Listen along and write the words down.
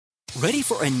Ready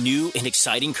for a new and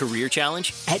exciting career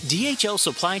challenge? At DHL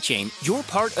Supply Chain, you're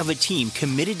part of a team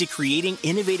committed to creating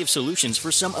innovative solutions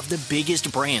for some of the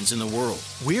biggest brands in the world.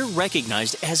 We're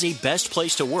recognized as a best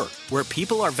place to work, where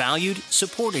people are valued,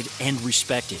 supported, and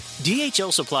respected.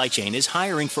 DHL Supply Chain is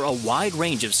hiring for a wide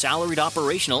range of salaried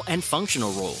operational and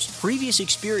functional roles. Previous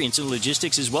experience in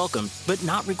logistics is welcome, but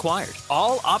not required.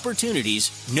 All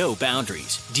opportunities, no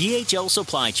boundaries. DHL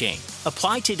Supply Chain.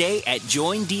 Apply today at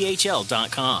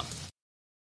joindhl.com.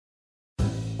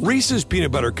 Reese's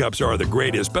peanut butter cups are the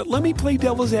greatest, but let me play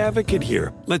devil's advocate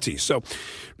here. Let's see. So,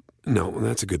 no,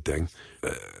 that's a good thing.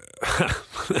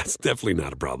 That's definitely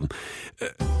not a problem.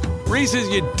 Reese's,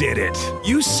 you did it.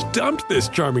 You stumped this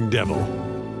charming devil.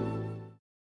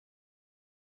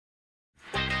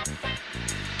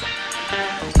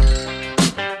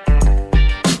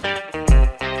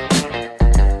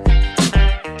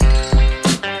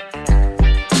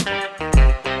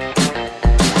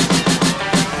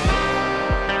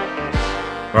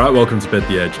 All right, welcome to Bet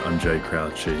the Edge. I'm Jay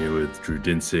Croucher here with Drew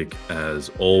Dinsick. As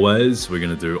always, we're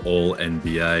going to do all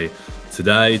NBA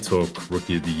today, talk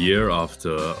Rookie of the Year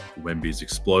after Wemby's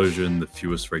explosion, the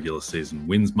fewest regular season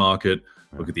wins market,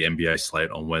 look at the NBA slate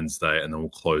on Wednesday, and then we'll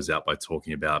close out by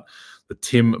talking about the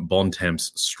Tim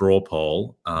Bontemps straw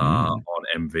poll on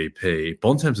MVP.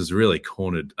 Bontemps has really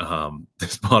cornered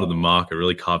this part of the market,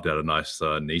 really carved out a nice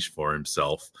niche for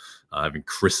himself, having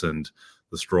christened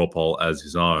the straw poll as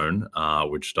his own,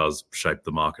 which does shape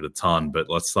the market a ton. But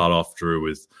let's start off, Drew,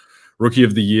 with Rookie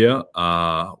of the Year.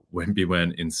 Wemby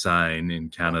went insane in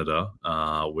Canada.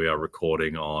 We are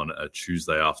recording on a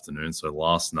Tuesday afternoon, so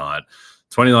last night.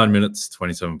 29 minutes,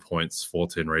 27 points,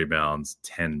 14 rebounds,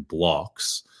 10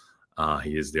 blocks.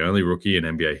 He is the only rookie in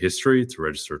NBA history to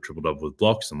register a triple-double with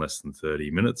blocks in less than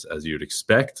 30 minutes, as you'd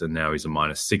expect. And now he's a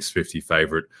minus 650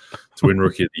 favorite to win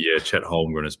Rookie of the Year. Chet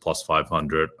Holmgren is plus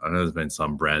 500. I know there's been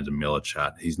some Brandon Miller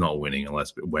chat. He's not winning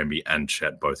unless Wemby and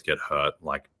Chet both get hurt,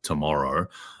 like tomorrow.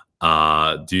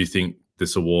 Do you think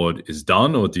this award is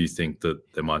done, or do you think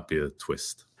that there might be a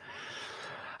twist?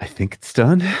 I think it's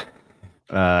done.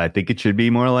 I think it should be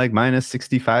more like minus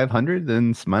 6,500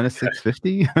 than minus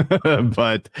 650.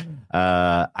 But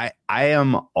I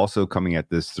am also coming at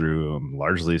this through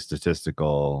largely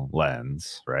statistical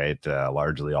lens, right?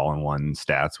 Largely all-in-one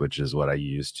stats, which is what I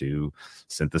use to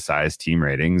synthesize team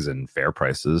ratings and fair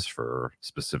prices for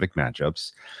specific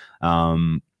matchups.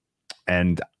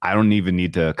 And I don't even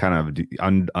need to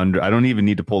I don't even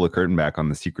need to pull the curtain back on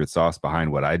the secret sauce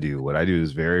behind what I do. What I do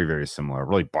is very, very similar. It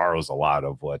really borrows a lot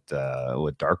of what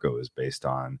Darko is based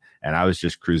on. And I was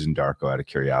just cruising Darko out of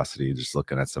curiosity, just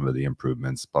looking at some of the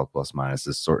improvements, plus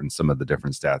minuses, sorting some of the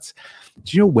different stats.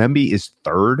 Do you know Wemby is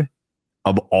third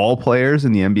of all players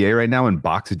in the NBA right now in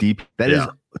box deep? That is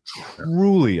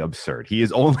truly absurd. He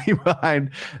is only behind,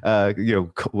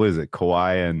 what is it,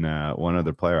 Kawhi and one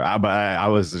other player. But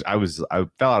I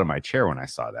fell out of my chair when I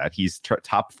saw that. He's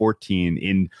top 14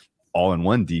 in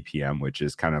all-in-one DPM, which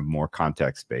is kind of more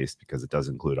context-based because it does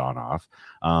include on-off.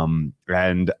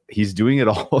 And he's doing it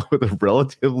all with a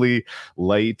relatively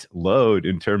light load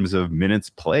in terms of minutes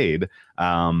played.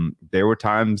 There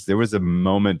was a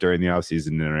moment during the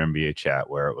offseason in our NBA chat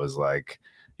where it was like,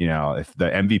 if the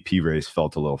MVP race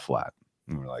felt a little flat,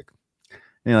 and we're like,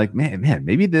 man,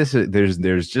 maybe there's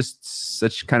just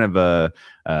such kind of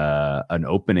an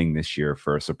opening this year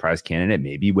for a surprise candidate.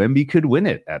 Maybe Wemby could win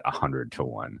it at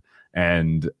 100-1.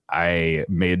 And I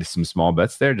made some small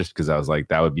bets there just because I was like,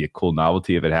 that would be a cool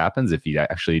novelty if it happens, if he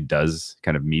actually does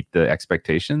kind of meet the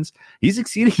expectations. He's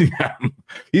exceeding them.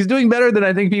 He's doing better than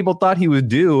I think people thought he would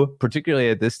do, particularly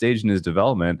at this stage in his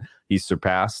development. He's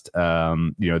surpassed,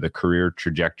 the career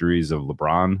trajectories of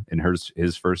LeBron in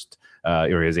his first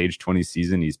or his age 20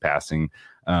 season. He's passing.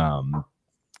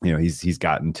 He's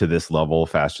gotten to this level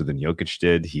faster than Jokic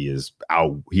did. He has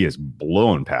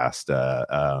blown past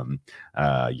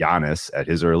Giannis at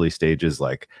his early stages.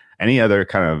 Like any other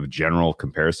kind of general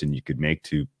comparison you could make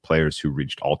to players who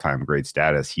reached all-time great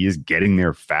status, he is getting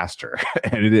there faster,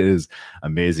 and it is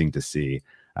amazing to see.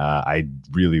 I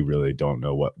really, really don't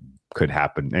know what could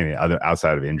happen any other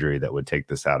outside of injury that would take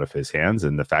this out of his hands,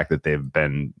 and the fact that they've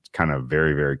been kind of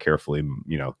very, very carefully,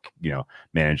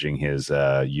 managing his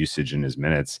usage and his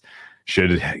minutes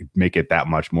should make it that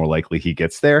much more likely he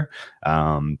gets there.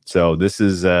 So this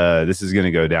is going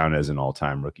to go down as an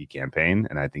all-time rookie campaign,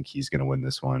 and I think he's going to win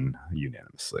this one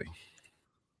unanimously.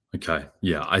 Okay.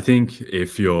 Yeah. I think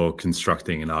if you're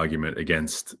constructing an argument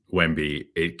against Wemby,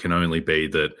 it can only be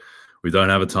that we don't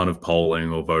have a ton of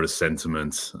polling or voter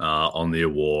sentiment on the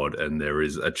award, and there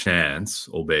is a chance,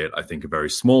 albeit I think a very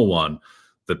small one,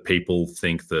 that people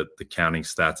think that the counting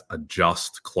stats are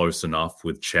just close enough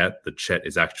with Chet, that Chet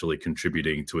is actually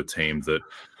contributing to a team that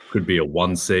could be a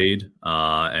 1 seed.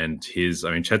 And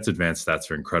Chet's advanced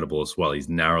stats are incredible as well. He's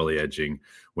narrowly edging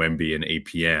Wemby and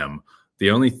EPM. The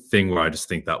only thing where I just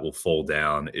think that will fall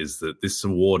down is that this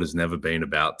award has never been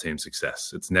about team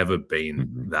success. It's never been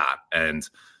that. And,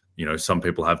 some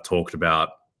people have talked about,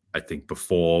 I think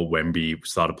before Wemby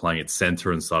started playing at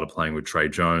center and started playing with Trey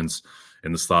Jones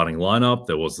in the starting lineup,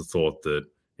 there was the thought that,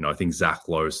 I think Zach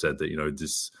Lowe said that,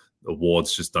 this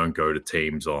awards just don't go to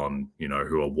teams on,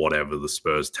 who are whatever the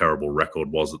Spurs' terrible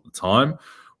record was at the time,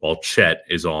 while Chet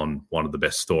is on one of the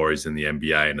best stories in the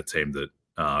NBA and a team that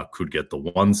could get the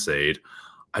 1 seed.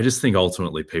 I just think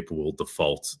ultimately people will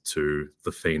default to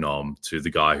the phenom, to the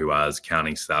guy who has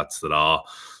counting stats that are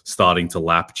starting to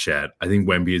lap Chet. I think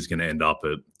Wemby is going to end up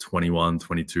at 21,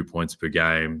 22 points per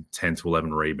game, 10 to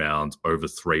 11 rebounds, over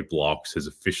 3 blocks. His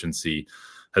efficiency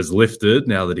has lifted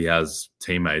now that he has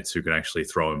teammates who can actually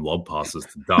throw him lob passes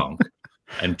to dunk.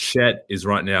 And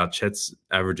Chet's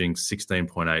averaging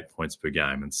 16.8 points per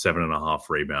game and 7.5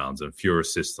 rebounds and fewer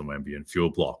assists than Wemby and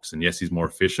fewer blocks. And yes, he's more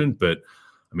efficient, but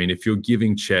if you're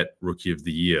giving Chet Rookie of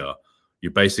the Year,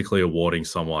 you're basically awarding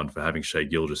someone for having Shai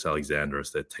Gilgeous-Alexander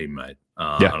as their teammate.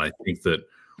 And I think that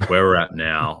where we're at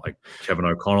now, like Kevin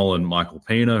O'Connell and Michael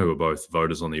Pina, who are both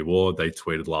voters on the award, they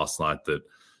tweeted last night that,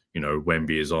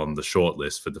 Wemby is on the short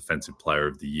list for Defensive Player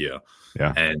of the Year.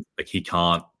 Yeah. And he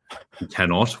cannot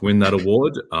win that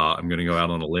award. I'm going to go out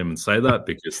on a limb and say that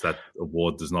because that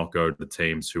award does not go to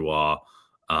teams who are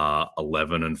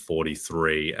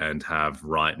 11-43 and have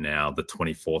right now the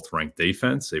 24th ranked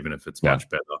defense, even if it's much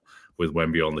better with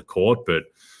Wemby on the court. But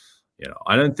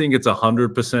I don't think it's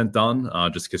 100% done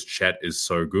just because Chet is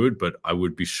so good. But I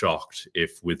would be shocked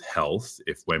if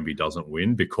Wemby doesn't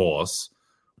win, because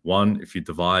one, if you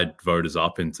divide voters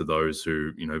up into those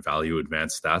who value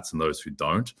advanced stats and those who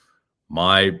don't,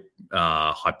 my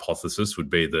hypothesis would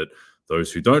be that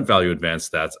those who don't value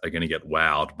advanced stats are going to get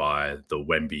wowed by the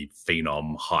Wemby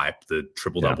phenom hype, the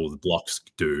triple-double with blocks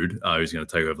dude who's going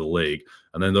to take over the league.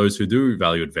 And then those who do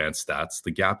value advanced stats,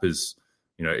 the gap is,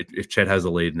 if Chet has a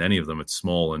lead in any of them, it's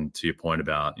small. And to your point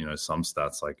about, some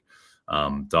stats like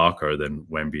Darko, then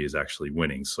Wemby is actually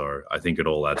winning. So I think it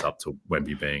all adds up to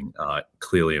Wemby being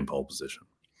clearly in pole position.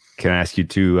 Can I ask you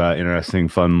 2 interesting,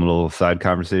 fun little side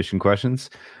conversation questions?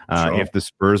 Sure. If the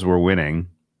Spurs were winning,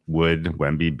 would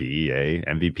Wemby be a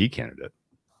MVP candidate?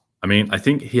 I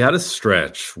think he had a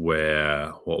stretch where,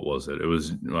 what was it? It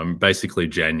was basically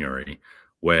January,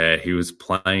 where he was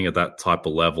playing at that type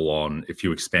of level on, if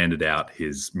you expanded out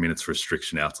his minutes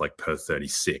restriction out to like per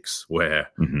 36, where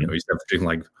he's averaging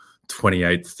like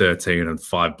 28, 13 and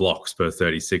 5 blocks per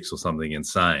 36 or something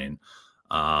insane.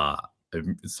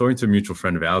 Talking to a mutual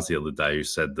friend of ours the other day who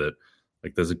said that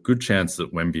there's a good chance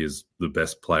that Wemby is the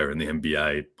best player in the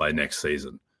NBA by next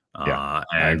season.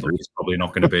 And he's probably not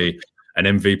going to be an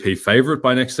MVP favorite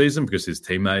by next season because his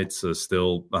teammates are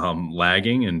still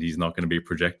lagging, and he's not going to be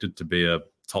projected to be a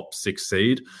top 6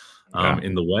 seed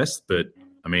in the West. But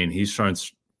he's shown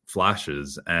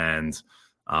flashes, and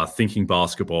Thinking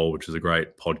Basketball, which is a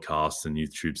great podcast and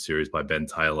YouTube series by Ben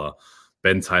Taylor.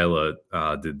 Ben Taylor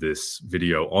did this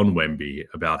video on Wemby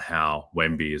about how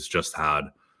Wemby has just had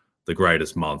the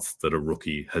greatest month that a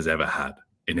rookie has ever had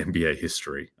in NBA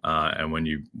history. And when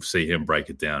you see him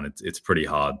break it down, it's pretty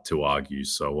hard to argue.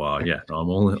 So, I'm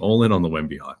all in on the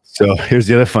Wemby hype. So here's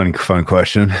the other fun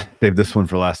question. Save this one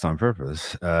for last on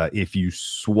purpose. If you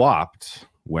swapped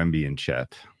Wemby and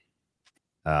Chet,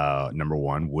 number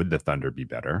 1, would the Thunder be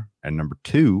better? And number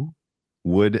 2,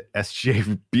 would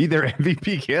SGA be their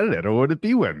MVP candidate, or would it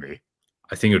be Wemby?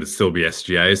 I think it would still be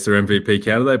SGA as their MVP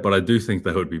candidate, but I do think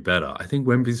they would be better. I think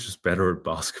Wemby's just better at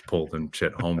basketball than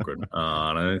Chet Holmgren.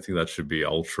 And I don't think that should be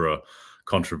ultra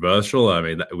controversial.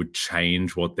 That would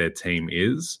change what their team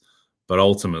is, but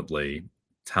ultimately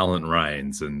talent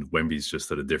reigns, and Wemby's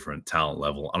just at a different talent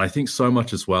level. And I think so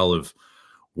much as well of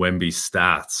Wemby's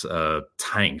stats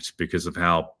tanked because of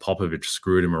how Popovich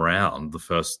screwed him around the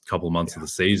first couple of months of the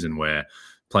season, where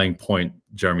playing point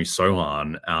Jeremy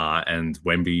Sohan and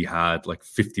Wemby had like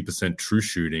 50% true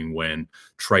shooting when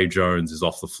Trey Jones is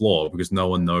off the floor, because no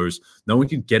one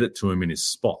can get it to him in his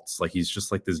spots. Like, he's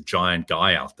just like this giant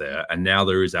guy out there. And now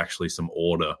there is actually some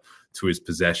order to his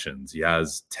possessions. He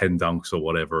has 10 dunks or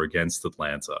whatever against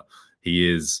Atlanta. He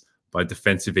is, by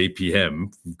defensive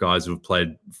EPM, guys who have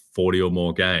played 40 or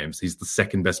more games, he's the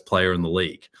second best player in the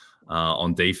league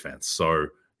on defense. So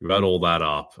you add all that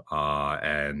up,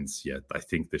 and I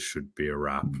think this should be a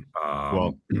wrap.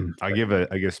 Well, I give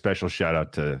a special shout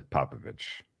out to Popovich.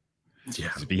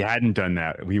 Yeah. If he hadn't done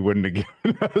that, we wouldn't have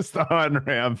given us the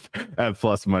on-ramp at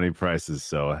plus money prices.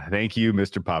 So thank you,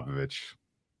 Mr. Popovich.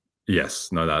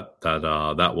 Yes, no,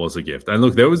 that was a gift. And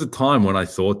look, there was a time when I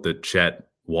thought that Chet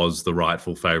was the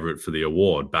rightful favorite for the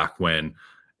award, back when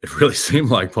it really seemed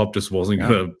like Pop just wasn't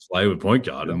going to play with point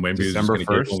guard, and Wemby was just going to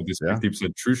keep on with this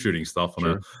 50% true shooting stuff on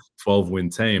a 12-win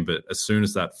team. But as soon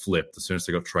as that flipped, as soon as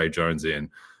they got Trey Jones in,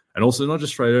 and also not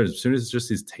just Trey Jones, as soon as just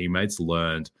his teammates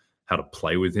learned how to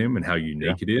play with him and how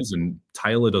unique it is, and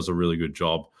Taylor does a really good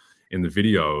job in the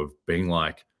video of being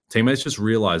like, teammates just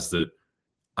realized that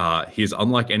he's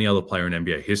unlike any other player in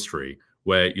NBA history,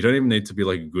 where you don't even need to be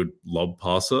like a good lob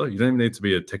passer. You don't even need to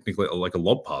be technically like a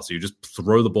lob passer. You just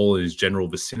throw the ball in his general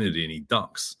vicinity and he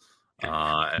dunks.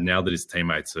 And now that his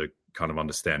teammates are kind of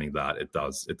understanding that, it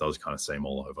does kind of seem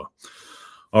all over.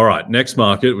 All right, next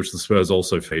market, which the Spurs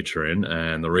also feature in,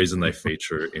 and the reason they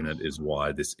feature in it is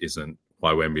why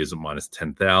Wemby isn't minus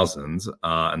 10,000,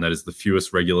 and that is the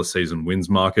fewest regular season wins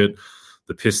market.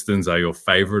 The Pistons are your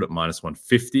favorite at minus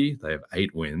 150. They have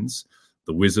 8 wins.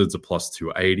 The Wizards are plus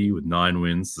 280 with 9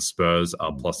 wins. The Spurs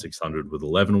are plus 600 with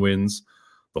 11 wins.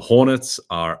 The Hornets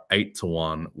are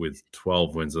 8-1 with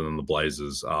 12 wins. And then the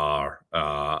Blazers are,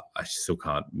 I still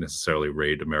can't necessarily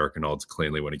read American odds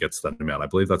cleanly when it gets to that amount. I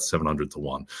believe that's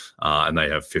 700-1. And they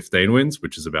have 15 wins,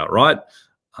 which is about right.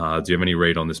 Do you have any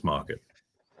read on this market?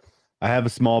 I have a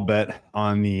small bet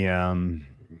on the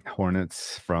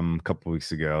Hornets from a couple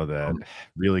weeks ago that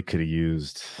really could have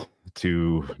used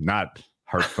to not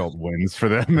heartfelt wins for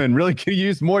them, and really could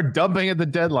use more dumping at the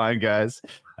deadline, guys.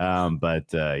 I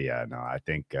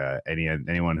think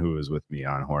anyone who was with me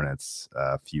on Hornets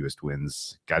fewest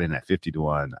wins got in at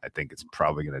 50-1. I think it's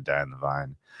probably going to die on the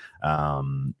vine.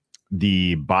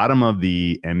 The bottom of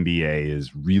the NBA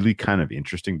is really kind of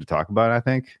interesting to talk about, I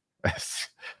think.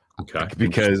 Okay,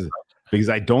 because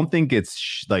I don't think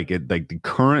it's like the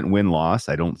current win-loss,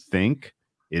 I don't think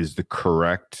is the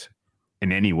correct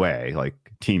in any way, like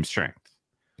team strength.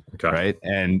 Okay. Right.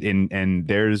 And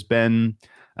there's been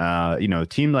a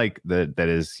team like that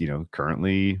is,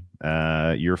 currently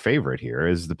your favorite here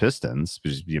is the Pistons,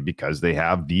 because they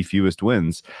have the fewest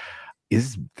wins,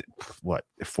 is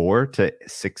 4 to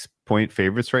 6 point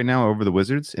favorites right now over the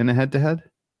Wizards in a head-to-head.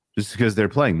 Just because they're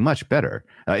playing much better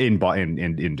in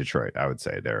Detroit, I would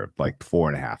say they're like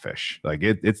 4.5-ish. Like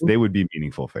they would be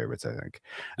meaningful favorites, I think.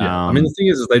 Yeah, the thing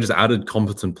is they just added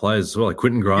competent players as well. Like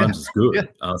Quentin Grimes is good.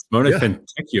 Simone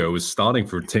Fontecchio was starting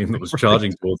for a team that was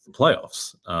charging towards the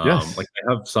playoffs. Like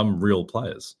they have some real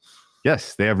players.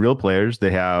 Yes, they have real players.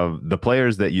 They have the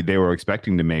players that they were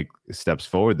expecting to make steps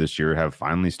forward this year have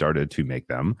finally started to make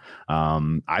them.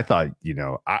 I thought,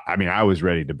 I was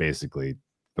ready to basically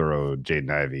throw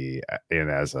Jaden Ivey in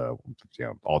as a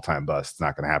all-time bust. It's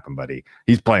not going to happen, buddy.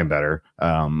 He's playing better.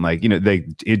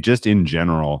 Just in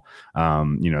general,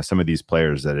 some of these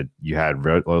players that you had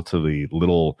relatively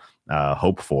little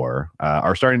hope for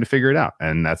are starting to figure it out,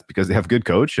 and that's because they have a good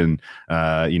coach and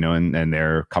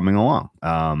they're coming along.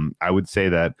 I would say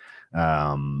that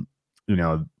the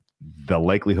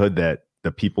likelihood that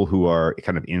the people who are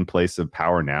kind of in place of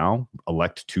power now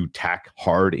elect to tack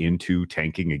hard into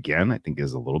tanking again, I think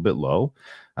is a little bit low.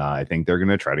 I think they're going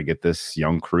to try to get this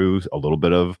young crew a little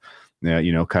bit of,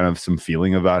 kind of some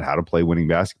feeling about how to play winning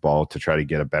basketball to try to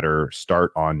get a better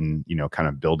start on, kind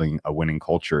of building a winning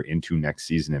culture into next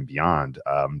season and beyond.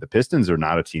 The Pistons are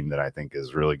not a team that I think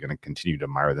is really going to continue to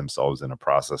mire themselves in a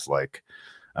process like,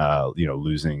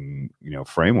 losing,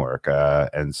 framework.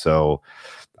 And so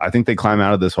I think they climb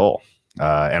out of this hole.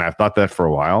 And I've thought that for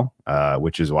a while,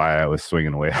 which is why I was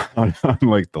swinging away on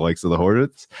like the likes of the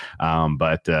Hornets.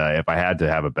 But if I had to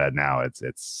have a bet now,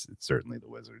 it's certainly the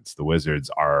Wizards. The Wizards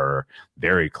are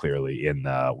very clearly in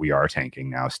the we are tanking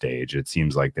now stage. It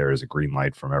seems like there is a green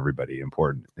light from everybody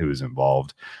important who is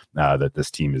involved that this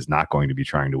team is not going to be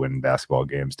trying to win basketball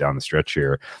games down the stretch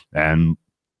here. And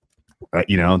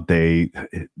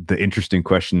the interesting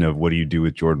question of what do you do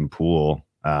with Jordan Poole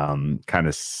kind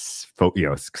of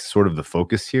sort of the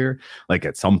focus here. Like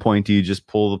at some point, do you just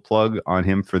pull the plug on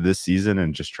him for this season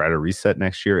and just try to reset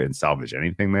next year and salvage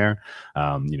anything there?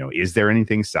 Is there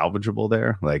anything salvageable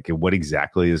there? Like what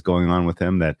exactly is going on with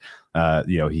him that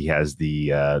he has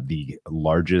the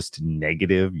largest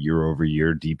negative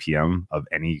year-over-year DPM of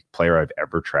any player I've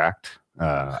ever tracked.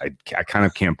 I kind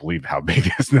of can't believe how big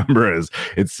this number is.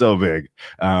 It's so big.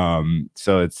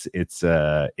 So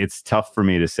it's tough for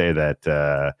me to say that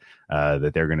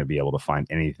they're going to be able to find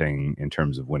anything in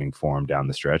terms of winning form down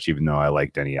the stretch, even though I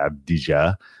like Denny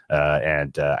Avdija.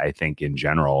 And I think in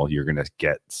general, you're going to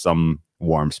get some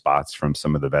warm spots from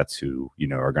some of the vets who,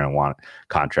 are going to want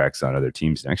contracts on other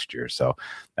teams next year. So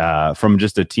from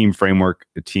just a team framework,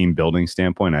 a team building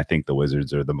standpoint, I think the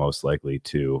Wizards are the most likely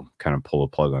to kind of pull a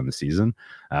plug on the season.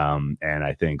 And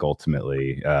I think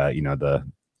ultimately, the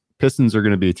Pistons are going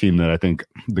to be a team that I think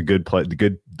the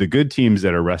good teams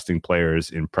that are resting players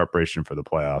in preparation for the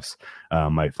playoffs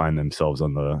might find themselves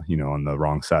on the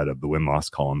wrong side of the win-loss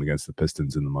column against the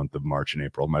Pistons in the month of March and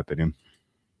April, in my opinion.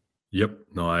 Yep.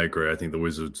 No, I agree. I think the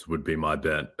Wizards would be my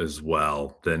bet as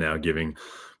well. They're now giving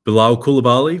Bilal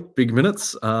Coulibaly big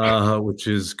minutes, which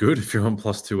is good if you're on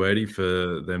plus 280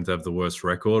 for them to have the worst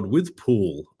record. With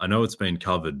Poole, I know it's been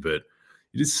covered, but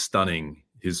it is stunning,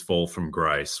 his fall from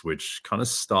grace, which kind of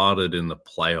started in the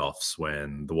playoffs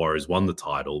when the Warriors won the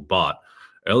title. But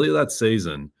earlier that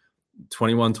season,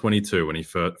 21-22, when he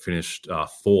finished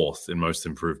fourth in most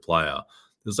improved player,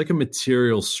 there's like a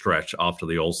material stretch after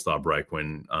the All-Star break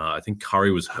when I think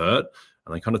Curry was hurt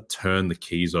and they kind of turned the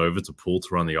keys over to Poole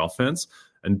to run the offense.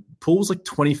 And Poole was like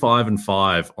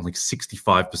 25-5 on like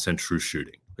 65% true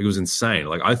shooting. Like, it was insane.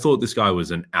 Like, I thought this guy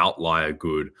was an outlier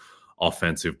good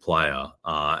offensive player,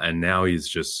 and now he's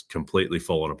just completely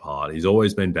fallen apart. He's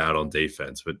always been bad on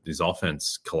defense, but his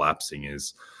offense collapsing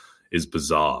is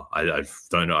bizarre. I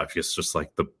don't know. I guess just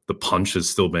like the punch is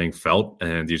still being felt,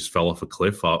 and he just fell off a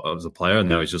cliff as a player, and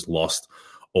now he's just lost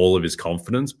all of his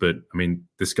confidence. But I mean,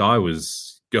 this guy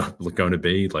was going to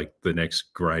be like the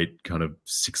next great kind of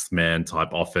sixth man type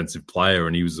offensive player,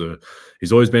 and he's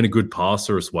always been a good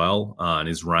passer as well, and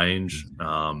his range,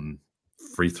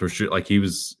 free throw shoot, like he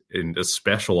was in a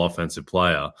special offensive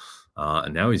player,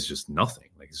 and now he's just nothing.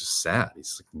 Like, he's just sad.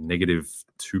 He's like negative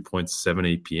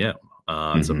 2.7 EPM.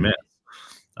 It's a mess.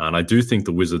 And I do think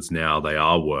the Wizards now, they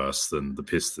are worse than the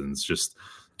Pistons, just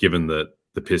given that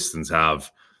the Pistons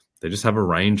they just have a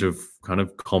range of kind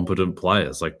of competent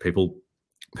players. Like, people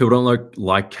don't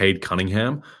like Cade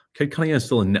Cunningham. Cade Cunningham is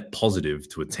still a net positive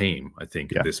to a team, I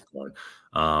think, at this point.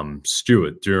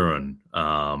 Stewart, Duran,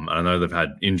 I know they've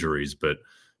had injuries, but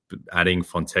adding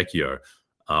Fontecchio,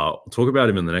 we'll talk about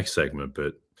him in the next segment,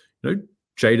 but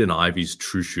Jaden Ivey's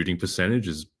true shooting percentage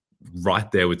is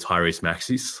right there with Tyrese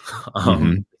Maxey's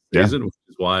season, which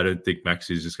is why I don't think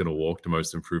Maxey is just going to walk to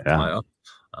most improved player.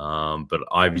 But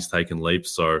Ivey's taken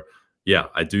leaps. So, yeah,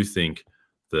 I do think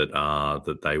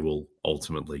that they will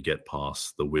ultimately get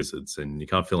past the Wizards. And you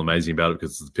can't feel amazing about it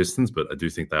because it's the Pistons, but I do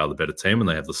think they are the better team and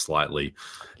they have the slightly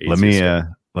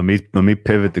easier Let me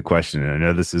pivot the question. And I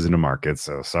know this isn't a market,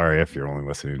 so sorry if you're only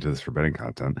listening to this for betting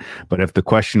content. But if the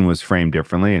question was framed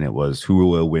differently and it was who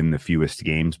will win the fewest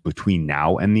games between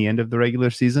now and the end of the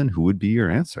regular season, who would be your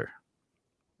answer?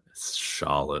 It's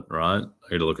Charlotte, right? I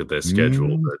got to look at their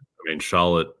schedule. But I mean,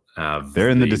 Charlotte they're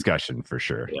in the discussion for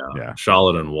sure. Yeah.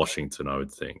 Charlotte and Washington, I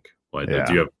would think. Do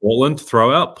you have Portland to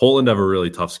throw out? Portland have a really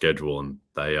tough schedule, and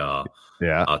they are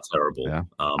terrible. Yeah.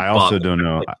 I also don't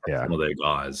know. Some of their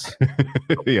guys.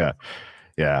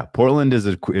 Yeah. Portland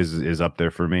is up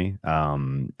there for me.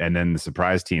 And then the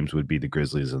surprise teams would be the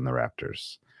Grizzlies and the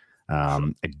Raptors.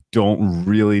 I don't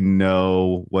really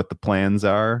know what the plans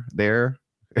are there.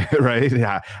 Right?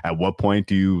 At what point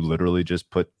do you literally just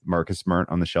put Marcus Smart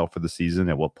on the shelf for the season?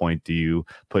 At what point do you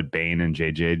put Bane and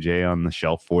JJJ on the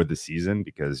shelf for the season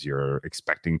because you're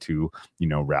expecting to,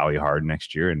 rally hard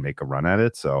next year and make a run at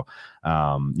it? So,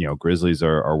 Grizzlies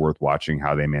are worth watching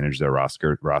how they manage their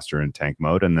roster in tank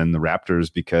mode. And then the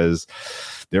Raptors, because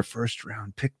their first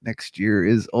round pick next year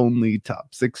is only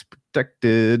top 6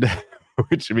 protected.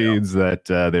 Which means that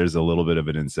there's a little bit of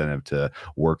an incentive to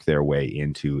work their way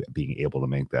into being able to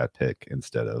make that pick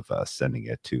instead of sending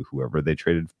it to whoever they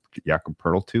traded Jakob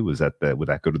Poeltl to. Would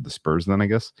that go to the Spurs then, I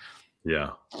guess?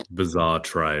 Yeah. Bizarre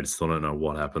trade. Still don't know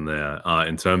what happened there.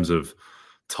 In terms of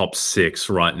top 6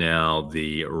 right now,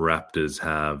 the Raptors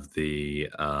have the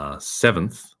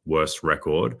 7th worst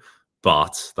record,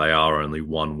 but they are only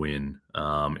 1 win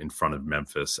in front of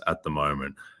Memphis at the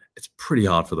moment. It's pretty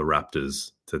hard for the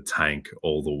Raptors to tank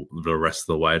all the rest of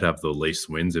the way to have the least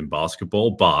wins in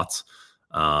basketball, but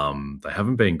they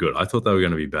haven't been good. I thought they were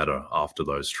going to be better after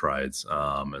those trades,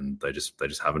 and they just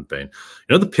haven't been.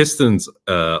 The Pistons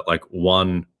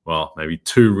maybe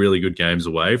 2 really good games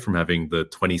away from having the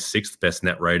 26th best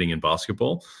net rating in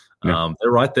basketball.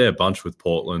 They're right there, bunch with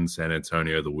Portland, San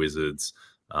Antonio, the Wizards.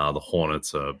 The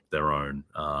Hornets are their own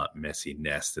messy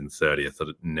nest in 30th at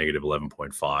negative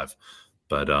 11.5.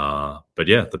 But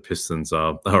yeah, the Pistons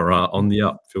are on the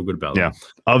up. Feel good about them.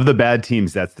 Of the bad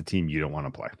teams, that's the team you don't want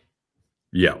to play.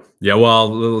 Yeah. Well,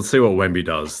 let's see what Wemby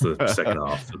does the second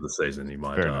half of the season. He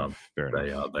might,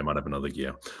 they might have another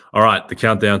gear. All right, the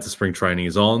countdown to spring training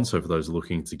is on. So for those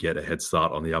looking to get a head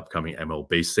start on the upcoming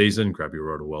MLB season, grab your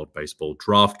Roto World Baseball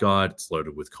Draft Guide. It's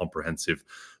loaded with comprehensive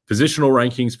positional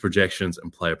rankings, projections,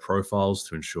 and player profiles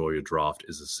to ensure your draft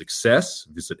is a success.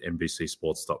 Visit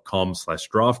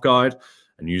NBCSports.com/draft guide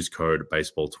and use code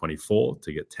baseball24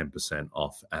 to get 10%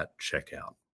 off at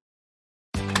checkout.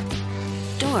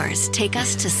 Doors take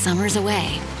us to summers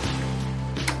away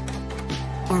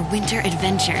or winter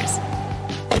adventures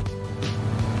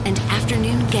and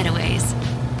afternoon getaways.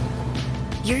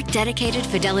 Your dedicated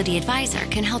Fidelity advisor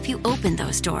can help you open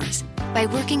those doors by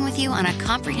working with you on a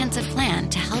comprehensive plan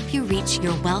to help you reach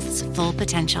your wealth's full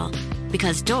potential.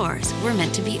 Because doors were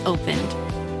meant to be opened.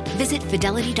 Visit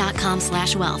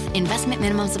fidelity.com/wealth. Investment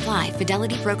minimum supply.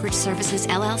 Fidelity Brokerage Services,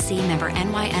 LLC, member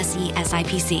NYSE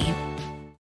SIPC.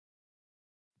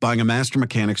 Buying a Master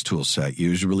Mechanics tool set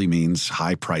usually means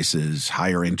high prices,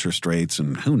 higher interest rates,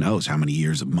 and who knows how many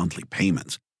years of monthly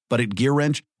payments. But at Gear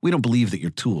Wrench, we don't believe that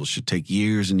your tools should take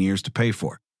years and years to pay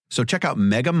for. So check out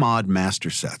Mega Mod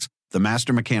Master Sets, the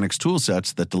Master Mechanics tool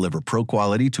sets that deliver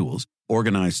pro-quality tools,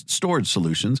 organized storage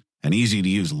solutions, an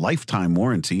easy-to-use lifetime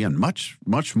warranty, and much,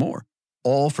 much more.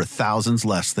 All for thousands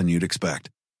less than you'd expect.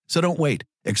 So don't wait.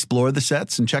 Explore the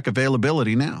sets and check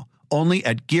availability now. Only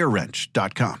at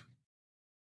GearWrench.com.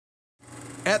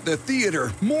 At the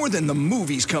theater, more than the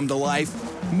movies come to life.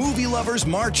 Movie lovers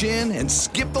march in and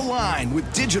skip the line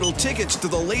with digital tickets to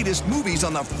the latest movies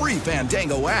on the free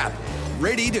Fandango app.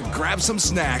 Ready to grab some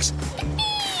snacks.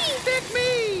 Pick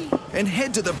me! And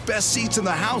head to the best seats in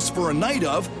the house for a night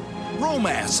of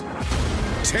romance,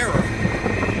 terror,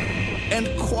 and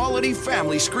quality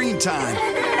family screen time.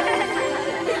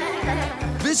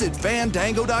 Visit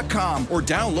Fandango.com or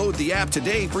download the app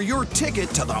today for your ticket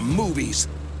to the movies.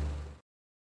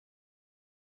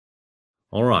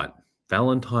 All right,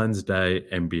 Valentine's Day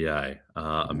NBA,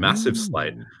 a massive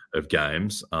slate of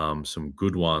games, some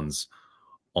good ones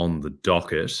on the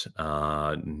docket.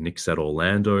 Knicks at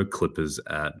Orlando, Clippers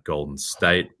at Golden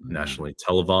State, nationally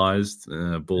televised.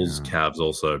 Bulls, Cavs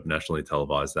also nationally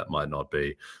televised. That might not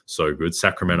be so good.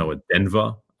 Sacramento at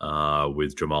Denver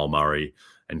with Jamal Murray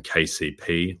and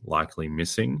KCP likely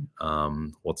missing.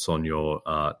 What's on your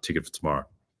ticket for tomorrow?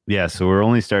 Yeah, so we're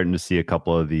only starting to see a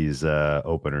couple of these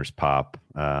openers pop.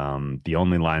 The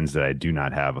only lines that I do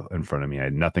not have in front of me, I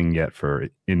had nothing yet for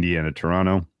Indiana,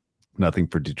 Toronto, nothing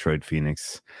for Detroit,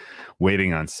 Phoenix.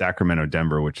 Waiting on Sacramento,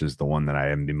 Denver, which is the one that I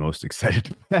am the most excited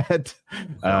to bet.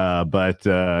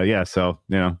 So,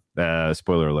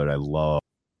 spoiler alert, I love.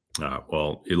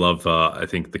 Well, you love, I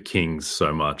think, the Kings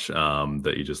so much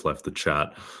that you just left the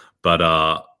chat.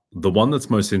 But the one that's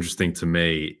most interesting to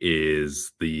me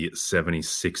is the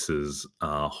 76ers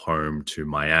home to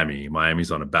Miami. Miami's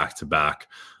on a back-to-back.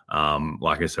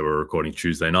 Like I said, we're recording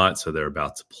Tuesday night, so they're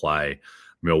about to play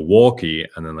Milwaukee,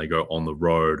 and then they go on the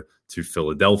road to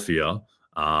Philadelphia,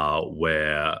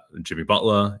 where Jimmy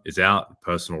Butler is out,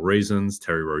 personal reasons.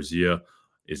 Terry Rozier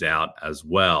is out as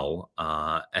well.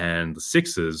 And the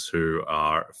Sixers, who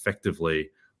are effectively,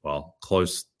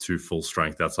 close to full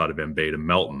strength outside of Embiid and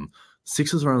Melton,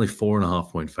 Sixers are only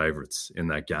 4.5-point favorites in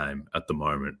that game at the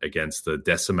moment against the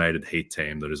decimated Heat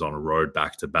team that is on a road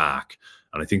back-to-back.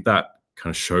 And I think that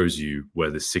kind of shows you where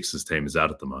the Sixers team is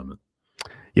at the moment.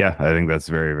 Yeah, I think that's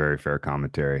very, very fair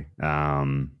commentary.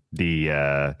 In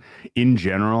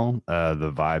general,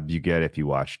 the vibe you get if you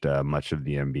watched much of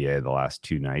the NBA the last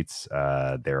two nights,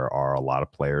 there are a lot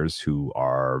of players who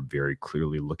are very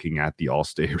clearly looking at the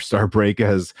All-Star break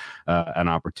as an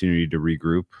opportunity to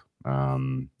regroup.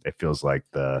 It feels like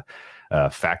the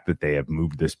fact that they have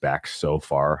moved this back so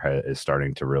far is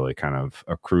starting to really kind of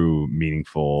accrue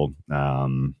meaningful,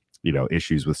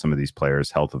 issues with some of these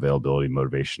players, health, availability,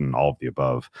 motivation, all of the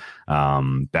above.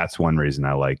 That's one reason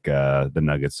I like the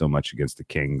Nuggets so much against the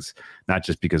Kings, not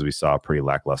just because we saw a pretty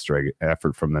lackluster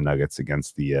effort from the Nuggets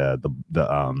against the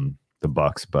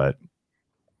Bucks, but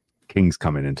Kings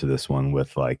coming into this one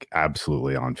with like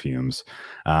absolutely on fumes,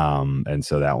 and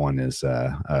so that one is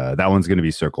that one's going to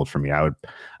be circled for me. I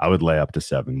would lay up to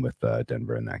 7 with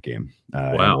Denver in that game.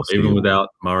 Wow, even without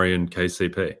Murray and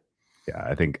KCP. Yeah,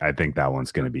 I think that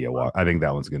one's going to be a walk. I think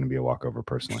that one's going to be a walkover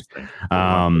personally.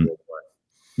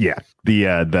 Yeah,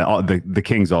 the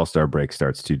Kings All-Star break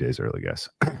starts 2 days early, guys.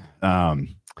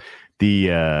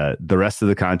 The rest of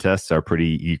the contests are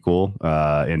pretty equal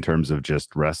in terms of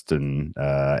just rest and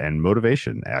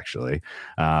motivation, actually.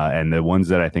 And the ones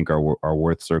that I think are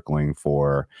worth circling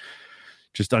for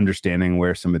just understanding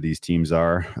where some of these teams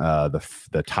are.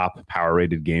 The top power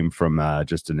rated game from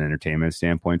just an entertainment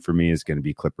standpoint for me is going to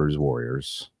be Clippers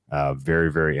Warriors.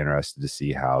 Very, very interested to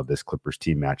see how this Clippers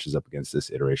team matches up against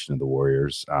this iteration of the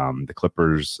Warriors. The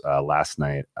Clippers last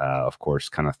night, of course,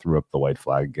 kind of threw up the white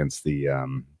flag against the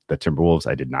Timberwolves.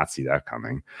 I did not see that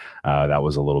coming. That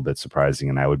was a little bit surprising,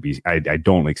 and I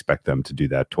don't expect them to do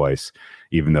that twice,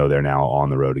 even though they're now on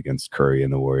the road against Curry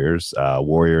and the Warriors.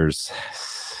 Warriors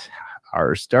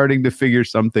are starting to figure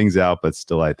some things out, but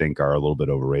still I think are a little bit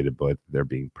overrated, but they're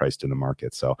being priced in the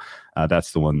market. So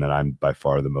that's the one that I'm by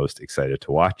far the most excited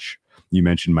to watch. You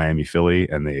mentioned Miami Philly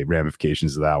and the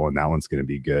ramifications of that one. That one's going to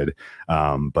be good.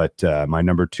 But my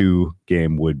number 2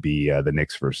 game would be the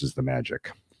Knicks versus the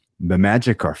Magic. The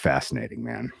Magic are fascinating,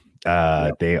 man.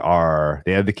 They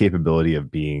have the capability of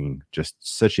being just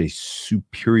such a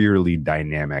superiorly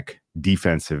dynamic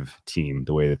defensive team,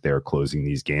 the way that they're closing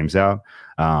these games out.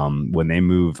 When they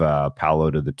move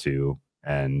Paolo to the 2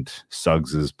 and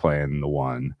Suggs is playing the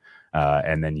 1,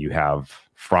 and then you have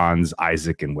Franz,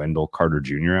 Isaac, and Wendell Carter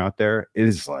Jr. out there, it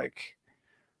is like,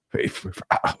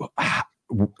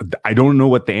 I don't know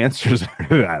what the answers are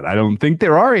to that. I don't think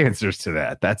there are answers to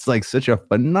that. That's like such a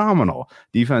phenomenal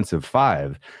defensive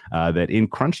 5 that in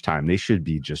crunch time, they should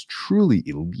be just truly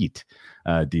elite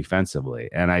defensively.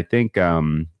 And I think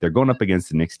they're going up against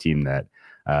the Knicks team that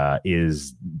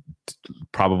is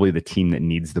probably the team that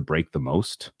needs the break the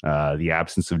most. The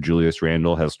absence of Julius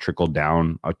Randle has trickled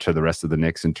down to the rest of the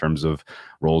Knicks in terms of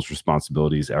roles,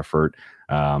 responsibilities, effort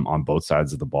on both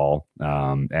sides of the ball.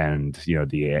 And, you know,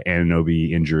 the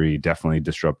Anunoby injury definitely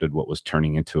disrupted what was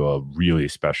turning into a really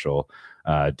special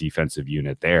defensive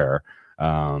unit there.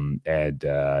 I'm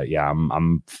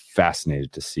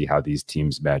fascinated to see how these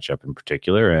teams match up in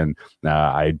particular. And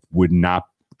I would not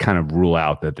kind of rule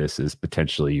out that this is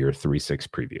potentially your 3-6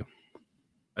 preview.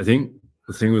 I think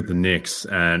the thing with the Knicks,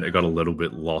 and it got a little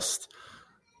bit lost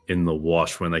in the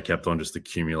wash when they kept on just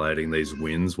accumulating these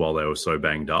wins while they were so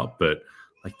banged up. But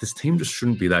like, this team just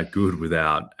shouldn't be that good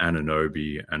without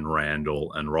Anunoby and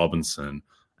Randall and Robinson.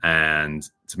 And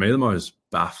to me, the most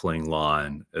baffling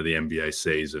line of the NBA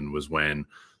season was when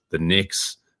the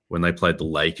Knicks, when they played the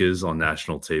Lakers on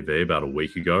national TV about a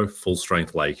week ago, full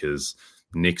strength Lakers,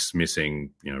 Knicks missing,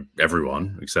 you know,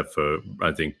 everyone except for,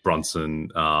 I think, Brunson,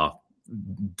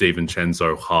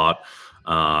 DiVincenzo, Hart,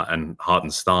 and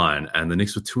Hartenstein, and the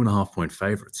Knicks were 2.5-point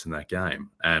favorites in that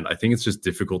game. And I think it's just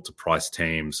difficult to price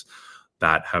teams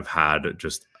that have had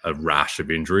just a rash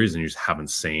of injuries and you just haven't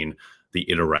seen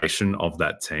the iteration of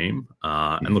that team.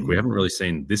 And look, we haven't really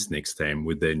seen this Knicks team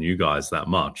with their new guys that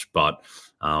much, but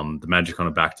the Magic on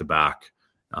a back-to-back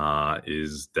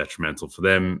is detrimental for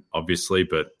them, obviously.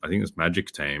 But I think this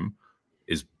Magic team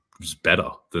is just better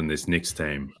than this Knicks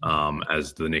team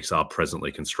as the Knicks are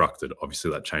presently constructed. Obviously,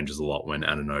 that changes a lot when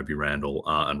Anunoby, Randall,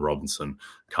 and Robinson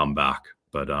come back.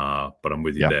 But I'm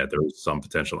with you there. There is some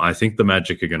potential. I think the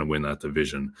Magic are going to win that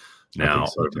division now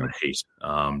over the Heat,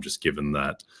 just given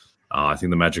that I think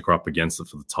the Magic are up against it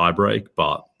for the tiebreak,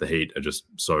 but the Heat are just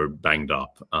so banged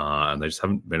up, and they just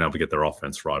haven't been able to get their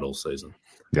offense right all season.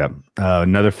 Yeah.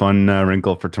 Another fun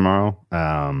wrinkle for tomorrow.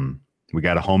 We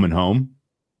got a home and home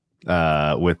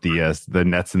with the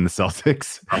Nets and the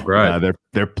Celtics. Oh, great.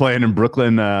 They're playing in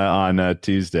Brooklyn on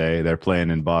Tuesday. They're playing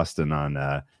in Boston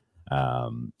on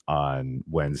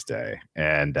Wednesday.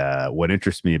 And what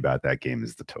interests me about that game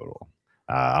is the total.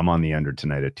 I'm on the under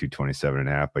tonight at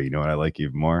 227.5, but you know what I like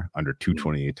even more? Under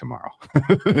 228 tomorrow.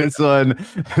 This one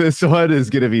is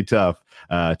going to be tough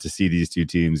to see these two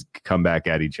teams come back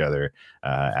at each other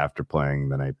after playing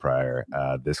the night prior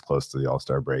this close to the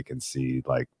All-Star break and see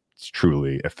like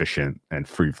truly efficient and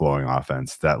free-flowing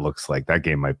offense. That looks like that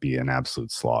game might be an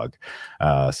absolute slog.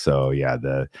 I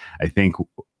think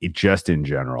just in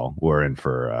general, we're in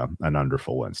for an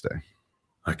underfull Wednesday.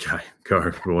 Okay, go.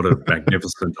 What a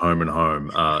magnificent home and home.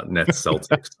 Nets,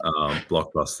 Celtics,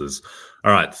 blockbusters.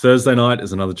 All right, Thursday night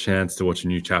is another chance to watch a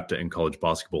new chapter in college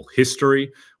basketball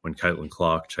history when Caitlin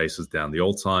Clark chases down the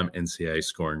all-time NCAA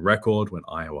scoring record when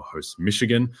Iowa hosts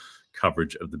Michigan.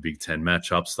 Coverage of the Big Ten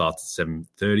matchup starts at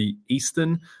 7:30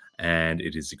 Eastern, and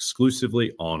it is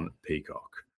exclusively on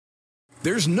Peacock.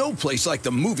 There's no place like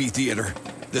the movie theater.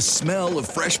 The smell of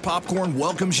fresh popcorn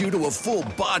welcomes you to a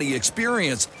full-body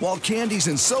experience, while candies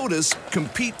and sodas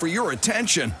compete for your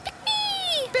attention.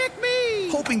 Pick me!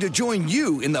 Hoping to join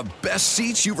you in the best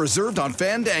seats you've reserved on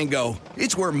Fandango.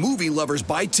 It's where movie lovers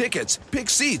buy tickets, pick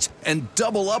seats, and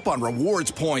double up on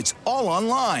rewards points, all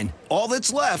online. All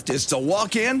that's left is to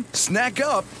walk in, snack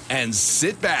up, and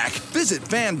sit back. Visit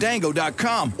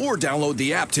Fandango.com or download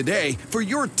the app today for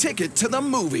your ticket to the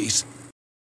movies.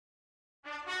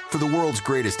 for the world's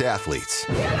greatest athletes.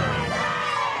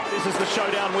 This is the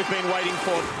showdown we've been waiting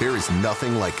for. There is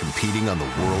nothing like competing on the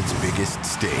world's biggest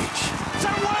stage. It's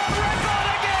a world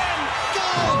record again!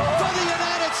 Gold for the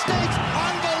United States!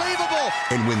 Unbelievable!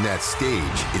 And when that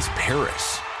stage is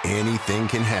Paris, anything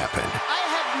can happen.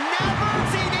 I have never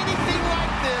seen anything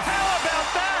like this. How about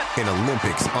that? An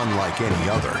Olympics unlike any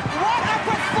other. What a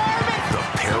performance! The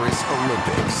Paris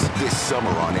Olympics, this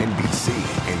summer on NBC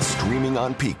and streaming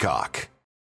on Peacock.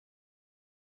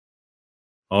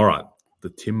 All right. The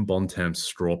Tim Bontemps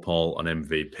straw poll on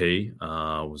MVP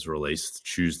was released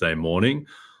Tuesday morning.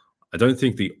 I don't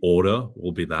think the order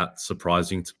will be that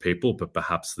surprising to people, but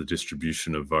perhaps the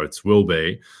distribution of votes will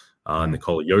be.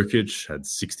 Nikola Jokic had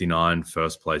 69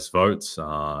 first-place votes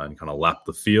and kind of lapped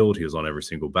the field. He was on every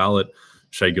single ballot.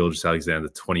 Shai Gilgeous-Alexander,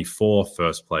 24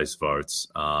 first-place votes,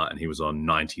 and he was on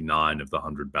 99 of the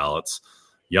 100 ballots.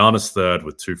 Giannis third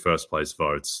with 2 first-place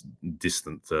votes,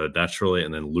 distant third naturally,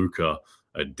 and then Luka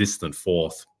a distant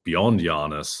fourth beyond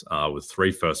Giannis with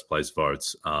 3 first-place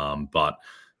votes, but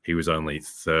he was only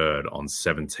third on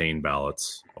 17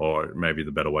 ballots, or maybe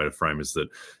the better way to frame is that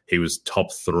he was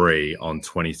top 3 on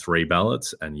 23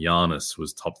 ballots, and Giannis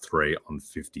was top 3 on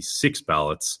 56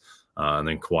 ballots, and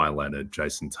then Kawhi Leonard,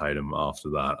 Jason Tatum after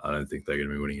that. I don't think they're going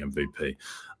to be winning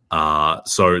MVP.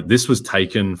 So this was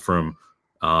taken from,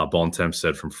 Bontemps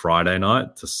said, from Friday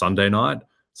night to Sunday night.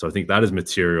 So I think that is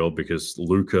material because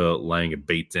Luka laying a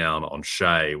beat down on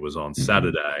Shai was on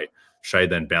Saturday. Shai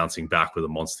then bouncing back with a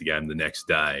monster game the next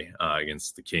day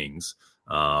against the Kings.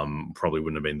 Probably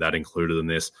wouldn't have been that included in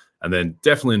this. And then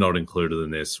definitely not included in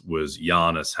this was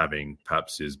Giannis having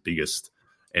perhaps his biggest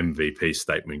MVP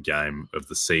statement game of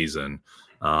the season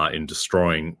in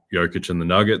destroying Jokic and the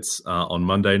Nuggets on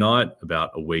Monday night,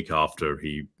 about a week after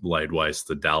he laid waste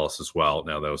to Dallas as well.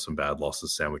 Now, there were some bad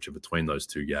losses sandwiched in between those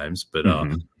two games. But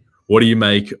what do you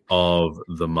make of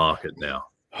the market now?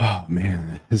 Oh,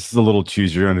 man, this is a little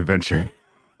choose your own adventure.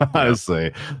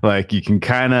 Honestly, like you can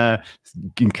kind of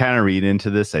read into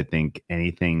this. I think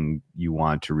anything you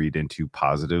want to read into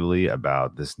positively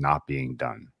about this not being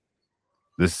done.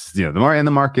 This, the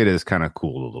market is kind of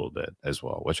cooled a little bit as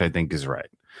well, which I think is right.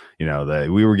 That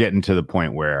we were getting to the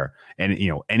point where,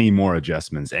 any more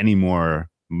adjustments, any more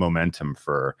momentum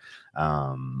for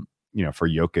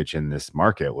Jokic in this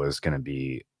market was going to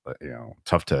be,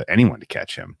 tough to anyone to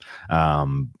catch him.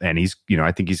 And he's,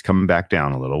 I think he's coming back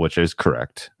down a little, which is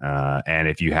correct. And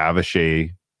if you have a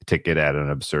Shai ticket at an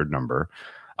absurd number,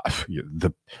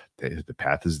 the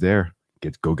path is there.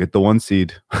 Go get the 1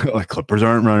 seed. Like Clippers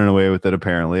aren't running away with it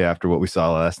apparently after what we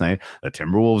saw last night. The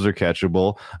Timberwolves are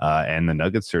catchable, and the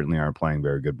Nuggets certainly aren't playing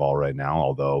very good ball right now.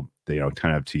 Although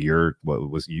kind of to your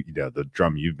the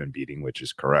drum you've been beating, which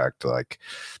is correct. Like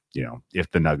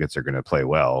if the Nuggets are going to play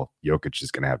well, Jokic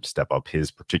is going to have to step up his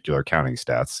particular counting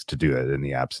stats to do it in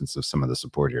the absence of some of the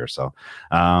support here. So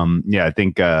I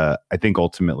think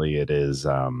ultimately it is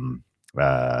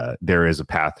there is a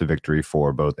path to victory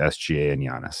for both SGA and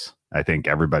Giannis. I think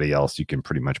everybody else you can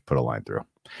pretty much put a line through.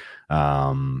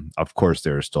 Of course,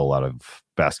 there is still a lot of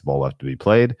basketball left to be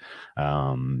played,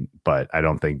 but I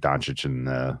don't think Doncic and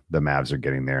the Mavs are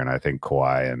getting there, and I think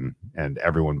Kawhi and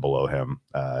everyone below him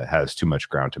has too much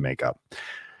ground to make up.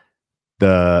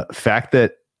 The fact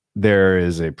that there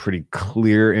is a pretty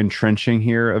clear entrenching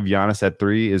here of Giannis at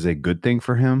 3 is a good thing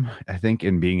for him, I think,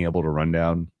 in being able to run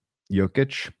down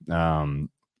Jokic.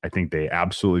 I think they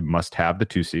absolutely must have the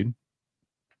 2 seed.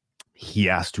 He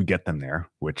has to get them there,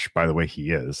 which, by the way,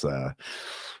 he is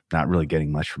not really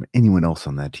getting much from anyone else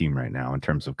on that team right now in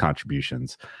terms of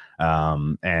contributions.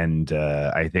 And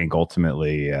I think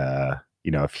ultimately,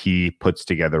 if he puts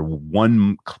together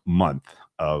 1 month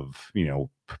of,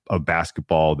 of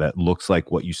basketball that looks like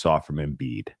what you saw from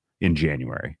Embiid in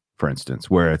January, for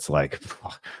instance, where it's like,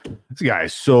 this guy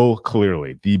is so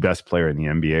clearly the best player in the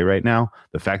NBA right now.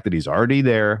 The fact that he's already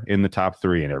there in the top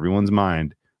 3 in everyone's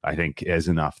mind, I think is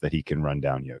enough that he can run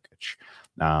down Jokic.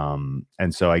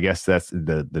 And so I guess that's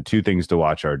the 2 things to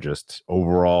watch are just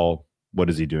overall, what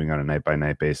is he doing on a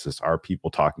night-by-night basis? Are people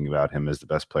talking about him as the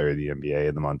best player of the NBA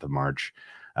in the month of March?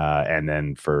 And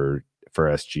then for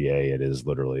SGA, it is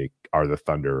literally, are the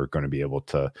Thunder going to be able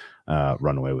to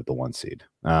run away with the 1 seed?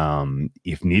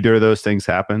 If neither of those things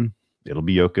happen, it'll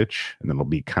be Jokic, and then it'll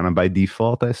be kind of by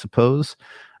default, I suppose.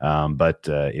 But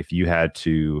if you had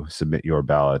to submit your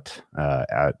ballot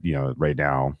at right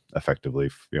now, effectively,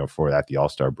 for at the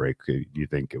All-Star break, do you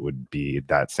think it would be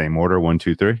that same order, 1,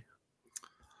 2, 3?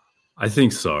 I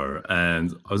think so,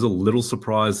 and I was a little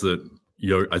surprised that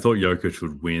I thought Jokic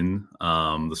would win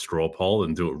the straw poll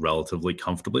and do it relatively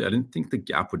comfortably. I didn't think the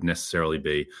gap would necessarily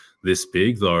be this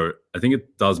big, though. I think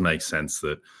it does make sense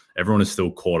that everyone is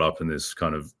still caught up in this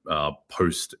kind of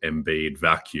post-Embiid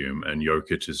vacuum, and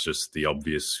Jokic is just the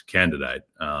obvious candidate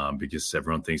because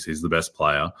everyone thinks he's the best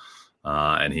player,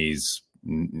 and he's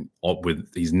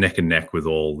neck and neck with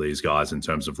all these guys in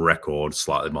terms of record,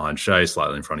 slightly behind Shea,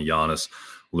 slightly in front of Giannis.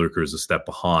 Luka is a step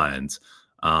behind.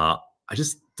 I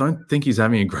just don't think he's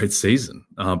having a great season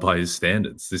by his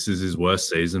standards. This is his worst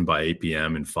season by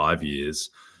APM in 5 years.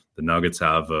 The Nuggets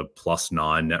have a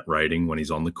 +9 net rating when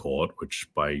he's on the court, which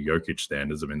by Jokic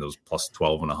standards, I mean, there was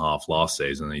 +12.5 last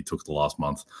season, and he took the last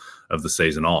month of the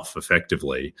season off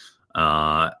effectively.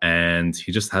 And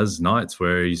he just has nights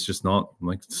where he's just not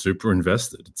like super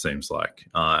invested, it seems like.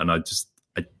 And I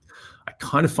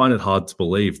kind of find it hard to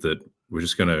believe that we're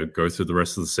just going to go through the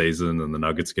rest of the season and the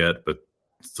Nuggets get a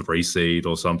 3 seed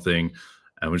or something,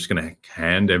 and we're just going to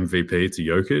hand MVP to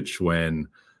Jokic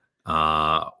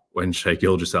when Shai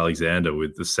Gilgeous-Alexander,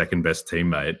 with the second best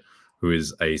teammate, who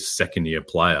is a second-year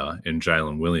player in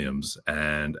Jalen Williams,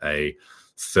 and a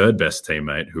third best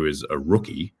teammate who is a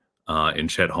rookie in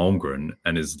Chet Holmgren,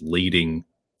 and is leading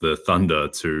the Thunder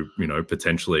to,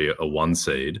 potentially a 1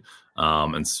 seed,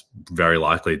 and very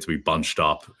likely to be bunched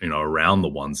up, around the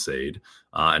 1 seed,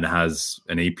 and has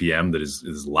an EPM that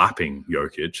is lapping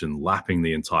Jokic and lapping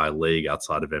the entire league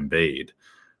outside of Embiid.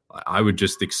 I would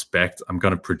just expect, I'm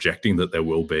kind of projecting that there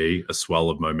will be a swell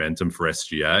of momentum for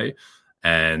SGA,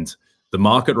 and the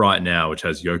market right now, which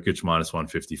has Jokic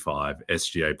 -155,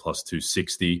 SGA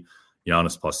 +260,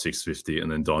 Giannis +650, and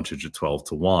then Doncic at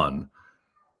 12-1.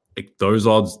 Those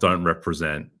odds don't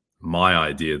represent my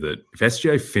idea that if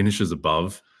SGA finishes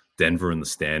above Denver in the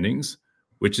standings,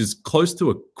 which is close to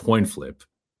a coin flip,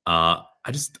 I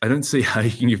don't see how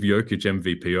you can give Jokic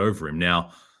MVP over him.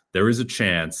 Now, there is a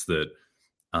chance that,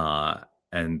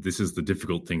 and this is the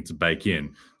difficult thing to bake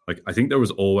in, I think there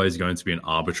was always going to be an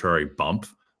arbitrary bump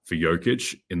for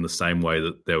Jokic, in the same way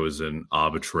that there was an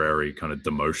arbitrary kind of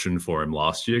demotion for him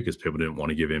last year because people didn't want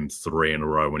to give him 3 in a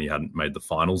row when he hadn't made the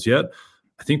finals yet.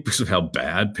 I think because of how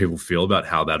bad people feel about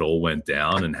how that all went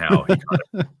down and how he kind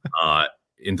of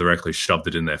indirectly shoved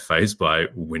it in their face by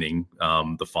winning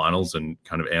the finals and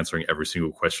kind of answering every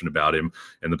single question about him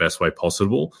in the best way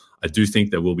possible. I do think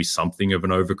there will be something of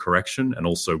an overcorrection, and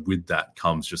also with that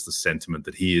comes just the sentiment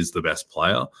that he is the best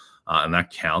player, and that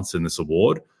counts in this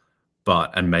award.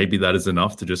 And maybe that is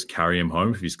enough to just carry him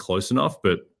home if he's close enough.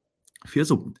 But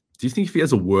do you think if he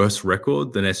has a worse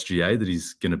record than SGA, that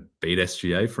he's going to beat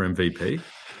SGA for MVP?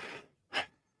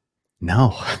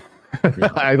 No,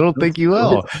 I don't think he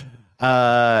will.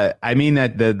 I mean,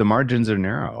 that the margins are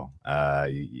narrow,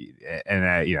 and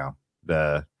I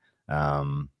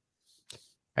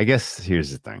guess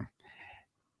here's the thing: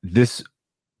 this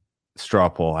straw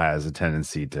poll has a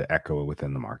tendency to echo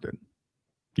within the market.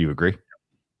 Do you agree?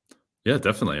 Yeah,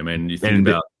 definitely. I mean, you think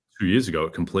about 2 years ago,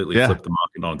 it completely flipped the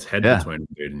market on its head between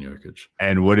Embiid and Jokic.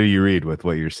 And what do you read with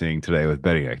what you're seeing today with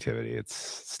betting activity?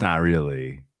 It's not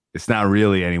really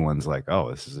anyone's like, oh,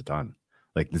 this is a ton.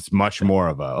 It's much more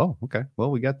of a, oh, okay,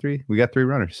 well, we got three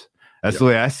runners. That's the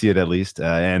way I see it, at least.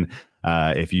 And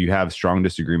if you have strong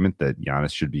disagreement that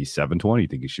Giannis should be 720, you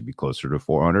think he should be closer to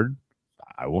 400,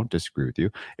 I won't disagree with you.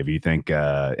 If you think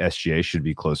SGA should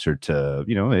be closer to,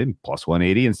 plus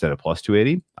 180 instead of plus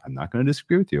 280, I'm not going to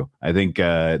disagree with you. I think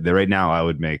that right now I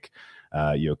would make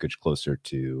Jokic closer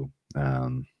to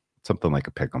something like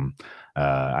a pick'em.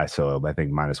 I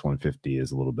think -150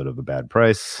 is a little bit of a bad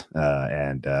price,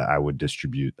 and I would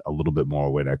distribute a little bit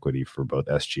more win equity for both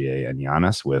SGA and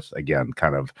Giannis, with, again,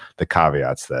 kind of the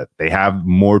caveats that they have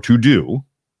more to do,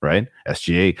 right?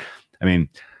 SGA, I mean,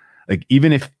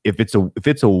 even if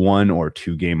it's a 1 or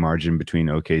 2 game margin between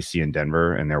OKC and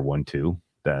Denver, and they're 1-2,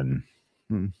 then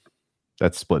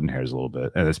that's splitting hairs a little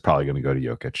bit, and it's probably going to go to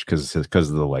Jokic because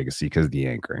of the legacy, because of the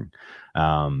anchoring.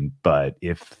 But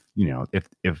if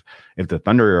the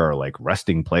Thunder are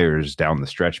resting players down the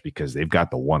stretch because they've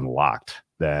got the one locked,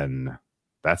 then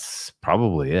that's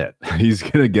probably it. He's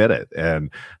going to get it, and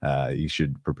you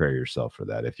should prepare yourself for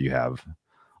that if you have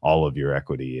all of your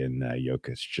equity in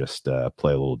Jokic. Just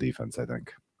play a little defense, I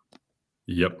think.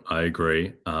 Yep, I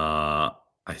agree.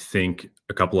 I think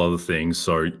a couple other things.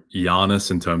 So Giannis,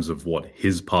 in terms of what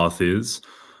his path is,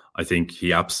 I think he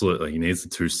needs the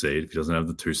 2 seed. If he doesn't have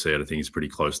the 2 seed, I think he's pretty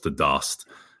close to dust.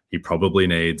 He probably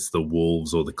needs the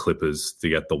Wolves or the Clippers to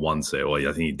get the 1 seed. Well,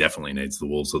 I think he definitely needs the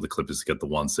Wolves or the Clippers to get the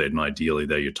 1 seed, and ideally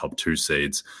they're your top 2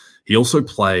 seeds. He also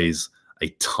plays a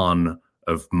ton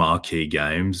of marquee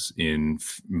games in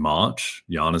March,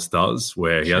 Giannis does,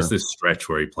 where he has this stretch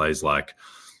where he plays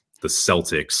the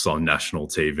Celtics on national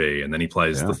TV, and then he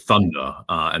plays the Thunder,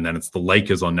 and then it's the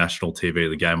Lakers on national TV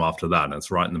the game after that, and it's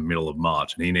right in the middle of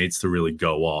March, and he needs to really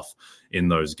go off in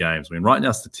those games. I mean, right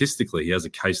now, statistically, he has a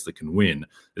case that can win.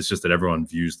 It's just that everyone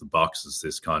views the Bucks as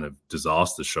this kind of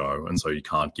disaster show, and so you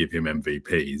can't give him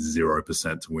MVP.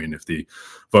 0% to win if the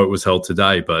vote was held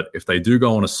today. But if they do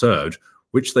go on a surge,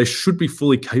 which they should be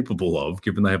fully capable of,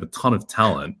 given they have a ton of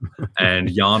talent, and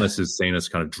Giannis is seen as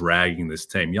kind of dragging this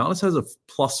team. Giannis has a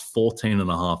plus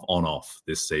 14.5 on-off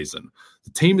this season.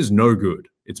 The team is no good.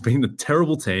 It's been a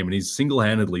terrible team, and he's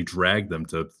single-handedly dragged them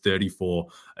to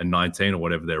 34-19 or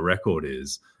whatever their record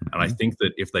is. And I think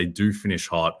that if they do finish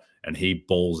hot and he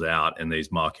balls out in these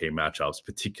marquee matchups,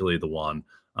 particularly the one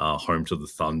home to the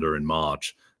Thunder in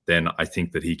March, then I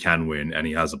think that he can win and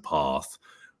he has a path.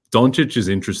 Doncic is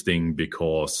interesting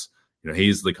because,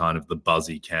 he's the kind of the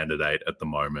buzzy candidate at the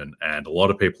moment. And a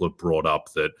lot of people have brought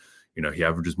up that, he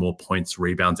averages more points,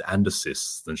 rebounds, and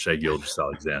assists than Shai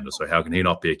Gilgeous-Alexander. So how can he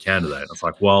not be a candidate? It's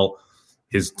like, well,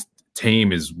 his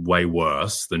team is way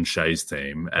worse than Shai's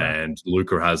team. And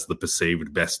Luka has the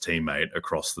perceived best teammate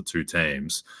across the two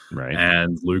teams. Right.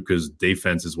 And Luka's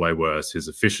defense is way worse. His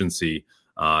efficiency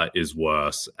is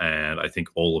worse, and I think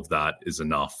all of that is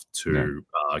enough to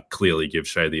clearly give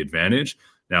Shai the advantage.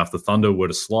 Now, if the Thunder were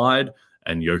to slide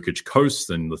and Jokic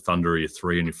coasts, and the Thunder are your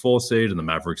 3 and your 4 seed, and the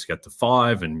Mavericks get to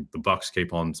 5, and the Bucks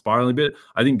keep on spiraling a bit,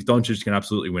 I think Doncic can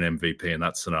absolutely win MVP in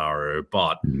that scenario,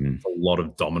 but a lot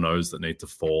of dominoes that need to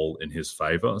fall in his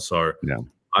favor. So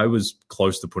I was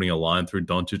close to putting a line through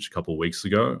Doncic a couple of weeks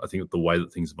ago. I think the way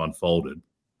that things have unfolded,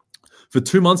 for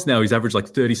 2 months now, he's averaged like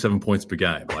 37 points per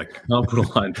game. Like, can't put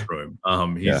a line through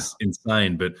him. He's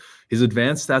insane, but his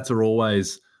advanced stats are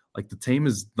always like the team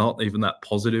is not even that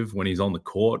positive when he's on the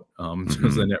court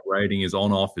because the net rating is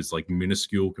on-off is like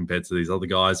minuscule compared to these other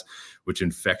guys, which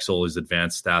infects all his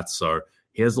advanced stats. So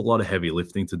he has a lot of heavy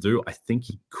lifting to do. I think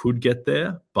he could get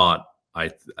there, but I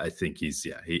think he's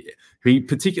he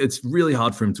particularly. It's really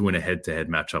hard for him to win a head-to-head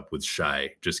matchup with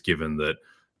Shai, just given that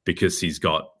because he's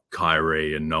got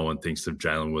Kyrie and no one thinks of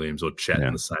Jalen Williams or Chet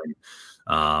in the same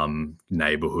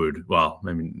neighborhood. Well,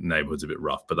 maybe neighborhood's a bit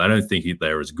rough, but I don't think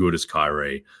they're as good as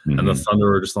Kyrie. And the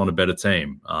Thunder are just on a better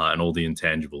team, and all the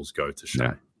intangibles go to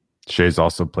Shai. Shai's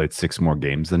also played 6 more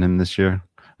games than him this year,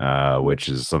 which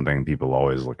is something people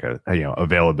always look at,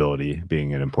 availability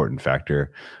being an important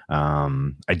factor.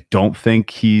 I don't think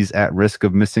he's at risk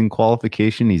of missing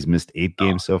qualification. He's missed 8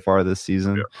 games so far this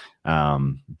season.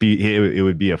 It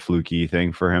would be a fluky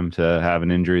thing for him to have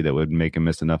an injury that would make him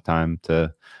miss enough time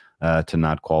to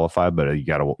not qualify. But you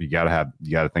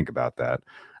gotta think about that.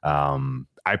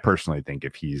 I personally think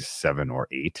if he's 7 or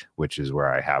 8, which is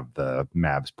where I have the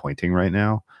Mavs pointing right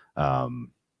now, then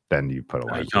you put a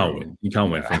line. You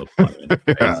can't win from the play-in.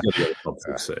 He's got to get a top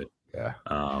 6 seed. A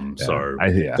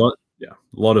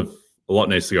lot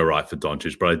needs to go right for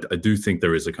Doncic, but I do think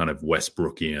there is a kind of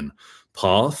Westbrookian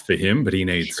path for him, but he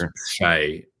needs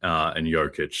Shai and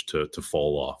Jokic to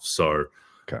fall off. So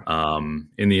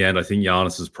in the end, I think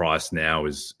Giannis's price now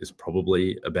is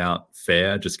probably about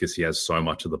fair, just because he has so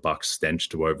much of the Bucks stench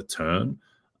to overturn.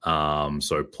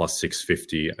 So plus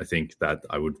 650, I think that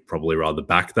I would probably rather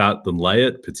back that than lay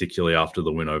it, particularly after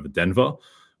the win over Denver.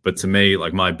 But to me,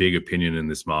 like, my big opinion in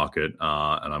this market,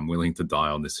 and I'm willing to die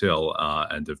on this hill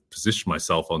and have positioned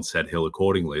myself on said hill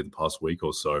accordingly the past week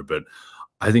or so, but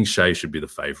I think Shai should be the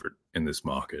favorite in this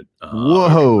market.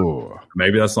 Whoa.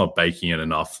 Maybe that's not baking in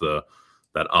enough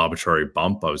that arbitrary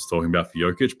bump I was talking about for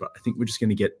Jokic, but I think we're just going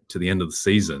to get to the end of the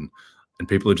season and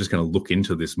people are just going to look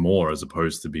into this more as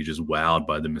opposed to be just wowed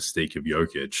by the mystique of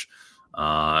Jokic.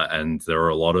 And there are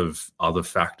a lot of other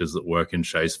factors that work in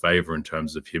Shai's favor in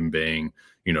terms of him being,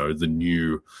 the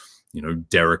new,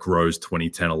 Derrick Rose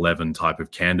 2010-11 type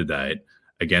of candidate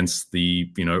against the,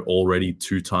 already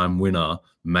 2-time winner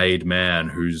made man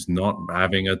who's not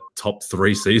having a top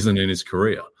 3 season in his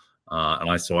career.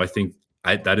 I think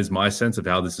that is my sense of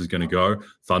how this is going to go.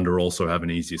 Thunder also have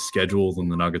an easier schedule than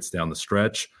the Nuggets down the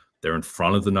stretch. They're in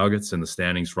front of the Nuggets in the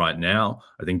standings right now.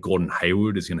 I think Gordon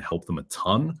Hayward is going to help them a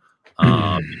ton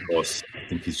because I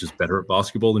think he's just better at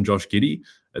basketball than Josh Giddey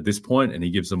at this point, and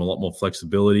he gives them a lot more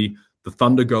flexibility. The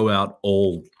Thunder go out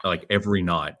every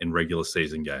night in regular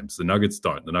season games. The Nuggets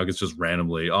don't. The Nuggets just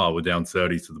randomly, we're down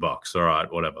 30 to the Bucks. All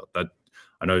right, whatever. I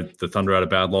know the Thunder had a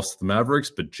bad loss to the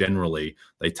Mavericks, but generally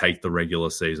they take the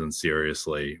regular season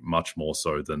seriously, much more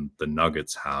so than the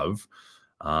Nuggets have.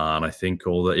 And I think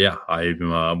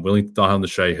I'm willing to die on the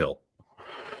Shai Hill.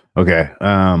 Okay,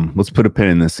 let's put a pin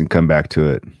in this and come back to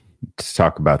it to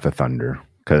talk about the Thunder.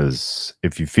 Because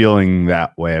if you're feeling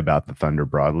that way about the Thunder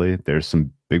broadly, there's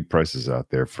some big prices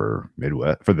out there for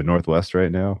the Northwest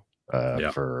right now.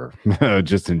 for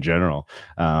just in general.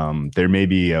 There may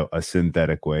be a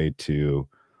synthetic way to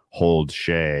hold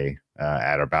Shea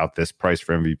at about this price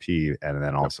for MVP, and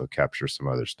then also capture some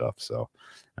other stuff. So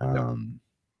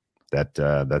that's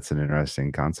an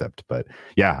interesting concept. But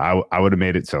yeah, I would have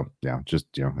made it so. Yeah, just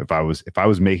if I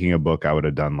was making a book, I would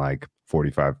have done like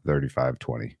 45, 35,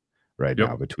 20 right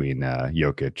now between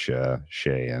Jokic,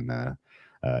 Shea, and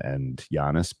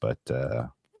Giannis. But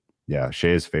yeah,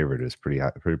 Shea's favorite is pretty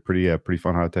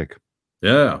fun hot take.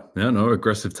 Yeah, no,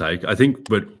 aggressive take. I think,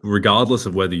 but regardless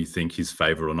of whether you think he's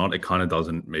favorite or not, it kind of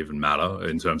doesn't even matter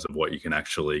in terms of what you can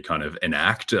actually kind of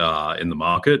enact in the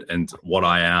market. And what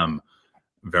I am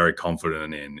very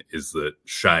confident in is that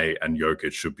Shea and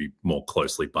Jokic should be more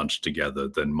closely bunched together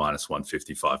than minus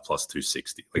 155 plus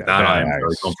 260. I am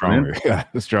very confident in.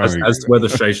 As to whether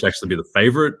Shea should actually be the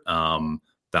favorite,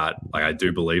 I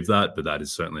do believe that, but that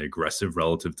is certainly aggressive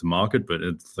relative to market. But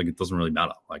it's it doesn't really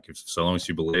matter. So long as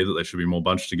you believe that they should be more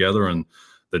bunched together and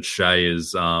that Shea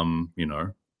is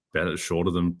better, shorter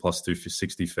than plus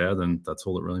 260 fair, then that's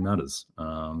all that really matters.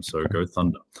 So go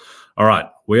Thunder. All right,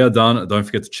 we are done. Don't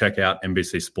forget to check out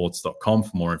NBCsports.com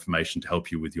for more information to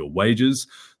help you with your wagers.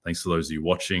 Thanks to those of you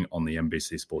watching on the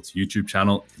NBC Sports YouTube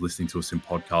channel. If you're listening to us in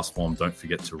podcast form, don't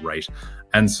forget to rate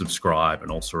and subscribe.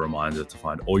 And also a reminder to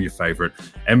find all your favorite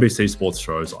NBC Sports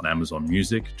shows on Amazon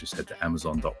Music. Just head to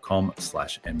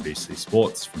amazon.com/NBC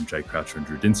Sports. From Jay Croucher and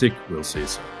Drew Dinsick, we'll see you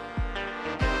soon.